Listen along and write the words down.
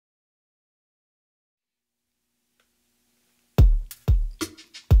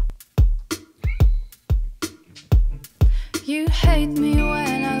You hate me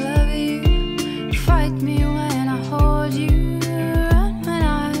when I love you, fight me when I hold you, run when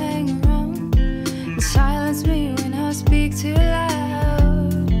I hang around, and silence me when I speak too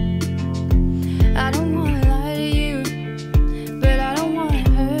loud. I don't wanna lie to you, but I don't wanna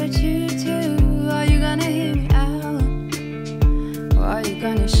hurt you too. Are you gonna hear me out, or are you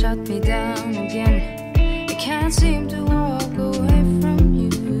gonna shut me down again? I can't seem to walk away from you.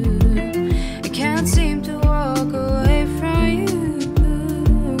 I can't seem to walk away from you.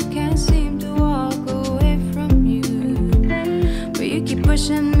 Can't seem to walk away from you. But you keep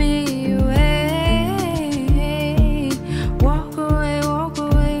pushing me away. Walk away, walk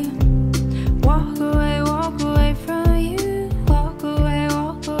away. Walk away, walk away from you. Walk away,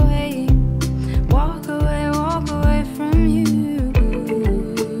 walk away. Walk away, walk away from you.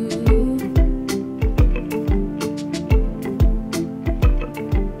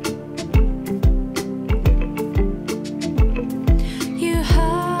 You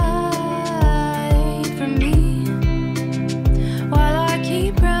hide from me while I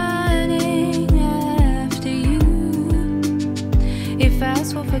keep running after you. If I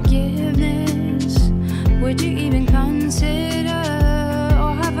asked for forgiveness, would you even consider?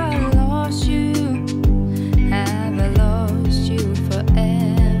 Or have I lost you? Have I lost you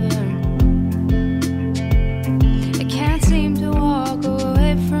forever? I can't seem to walk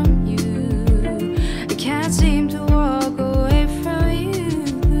away from you. I can't seem to walk away from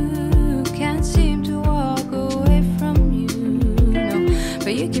you. Can't seem to walk away from you. No,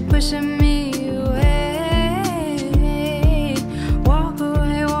 but you keep pushing me away. Walk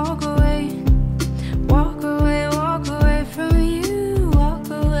away, walk away. Walk away, walk away from you. Walk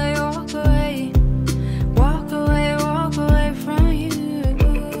away, walk away. Walk away, walk away from you.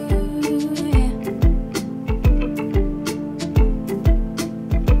 Yeah.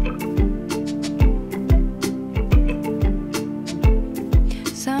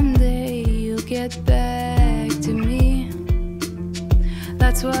 Someday you'll get back to me.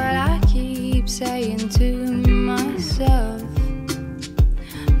 That's what I keep saying to myself.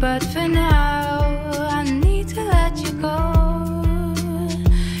 But for now, I need to let you go.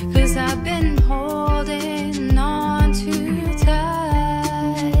 'Cause I've been holding on too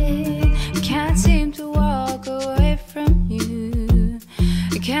tight. I can't seem to walk away from you.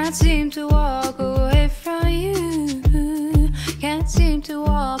 I can't seem to walk away from you. Can't seem to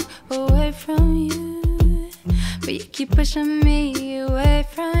walk away from you. But you keep pushing me